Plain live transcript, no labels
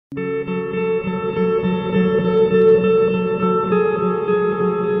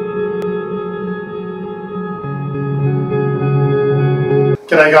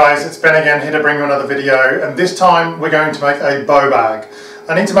G'day guys, it's Ben again, here to bring you another video, and this time we're going to make a bow bag.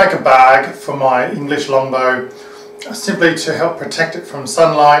 I need to make a bag for my English longbow simply to help protect it from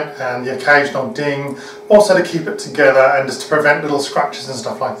sunlight and the occasional ding, also to keep it together and just to prevent little scratches and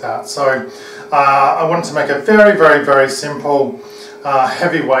stuff like that. So I wanted to make a very simple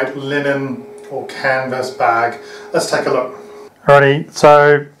heavyweight linen or canvas bag. Let's take a look. Alrighty,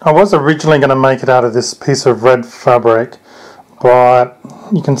 so I was originally going to make it out of this piece of red fabric, but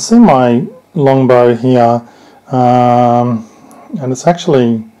you can see my longbow here, and it's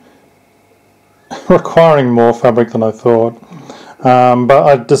actually requiring more fabric than I thought. But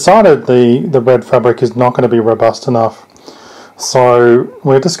I decided the red fabric is not going to be robust enough, so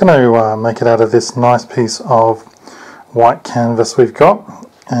we're just going to make it out of this nice piece of white canvas we've got,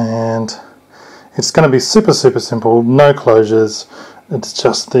 and it's going to be super simple, no closures. It's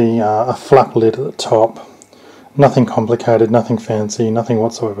just a flap lid at the top. Nothing complicated, nothing fancy, nothing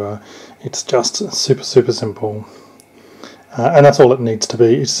whatsoever. It's just super simple. And that's all it needs to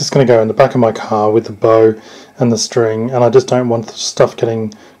be. It's just going to go in the back of my car with the bow and the string, and I just don't want the stuff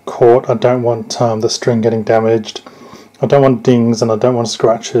getting caught. I don't want the string getting damaged. I don't want dings and I don't want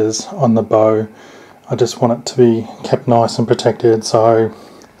scratches on the bow. I just want it to be kept nice and protected. So,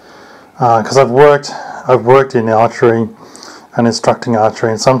 because I've worked in archery and instructing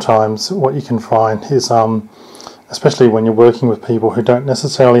archery, and sometimes what you can find is especially when you're working with people who don't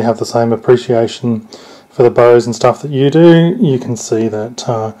necessarily have the same appreciation for the bows and stuff that you do, you can see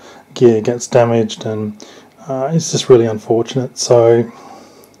that gear gets damaged, and it's just really unfortunate. So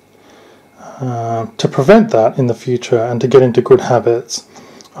to prevent that in the future and to get into good habits,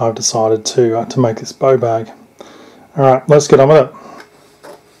 I've decided to make this bow bag. Alright, let's get on with it.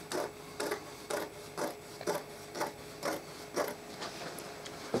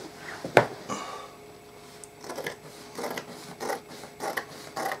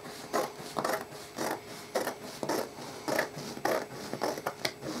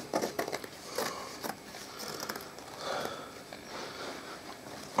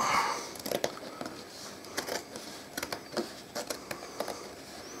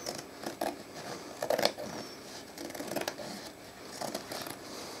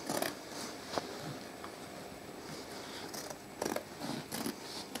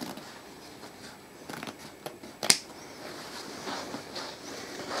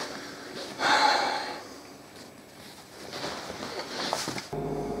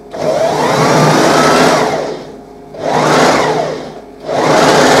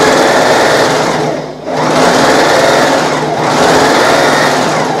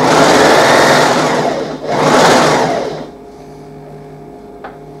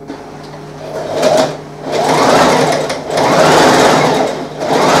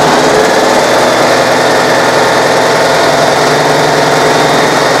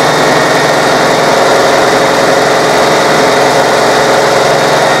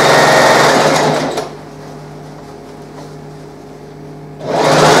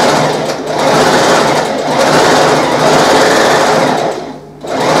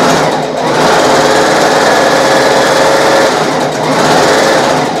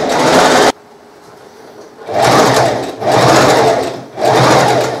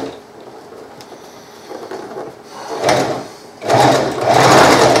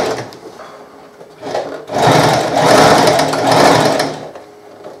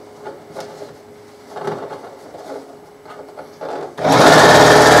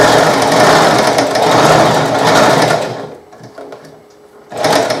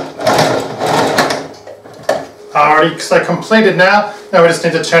 Alrighty, so completed now. Now we just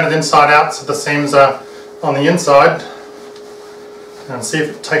need to turn it inside out so the seams are on the inside, and see if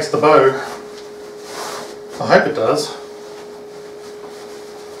it takes the bow. I hope it does.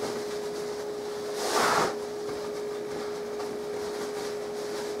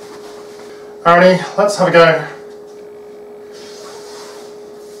 Alrighty, let's have a go.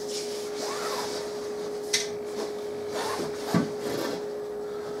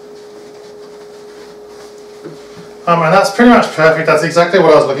 And that's pretty much perfect. That's exactly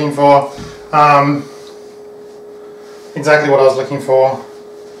what I was looking for.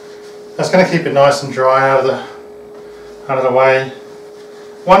 Just going to keep it nice and dry out of the way.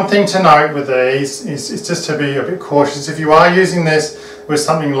 One thing to note with these is just to be a bit cautious. If you are using this with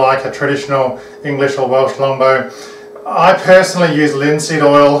something like a traditional English or Welsh longbow, I personally use linseed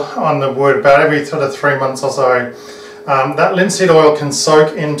oil on the wood about every sort of 3 months or so. That linseed oil can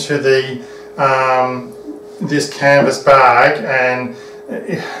soak into this canvas bag, and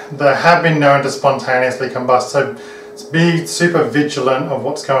they have been known to spontaneously combust, so be super vigilant of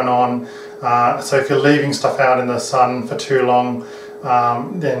what's going on. So if you're leaving stuff out in the sun for too long,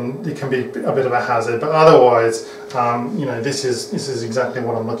 then it can be a bit of a hazard. But otherwise, you know, this is exactly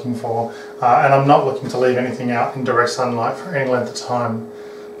what I'm looking for, and I'm not looking to leave anything out in direct sunlight for any length of time.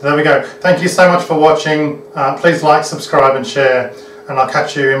 There we go. Thank you so much for watching. Please like, subscribe and share, and I'll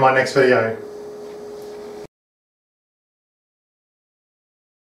catch you in my next video.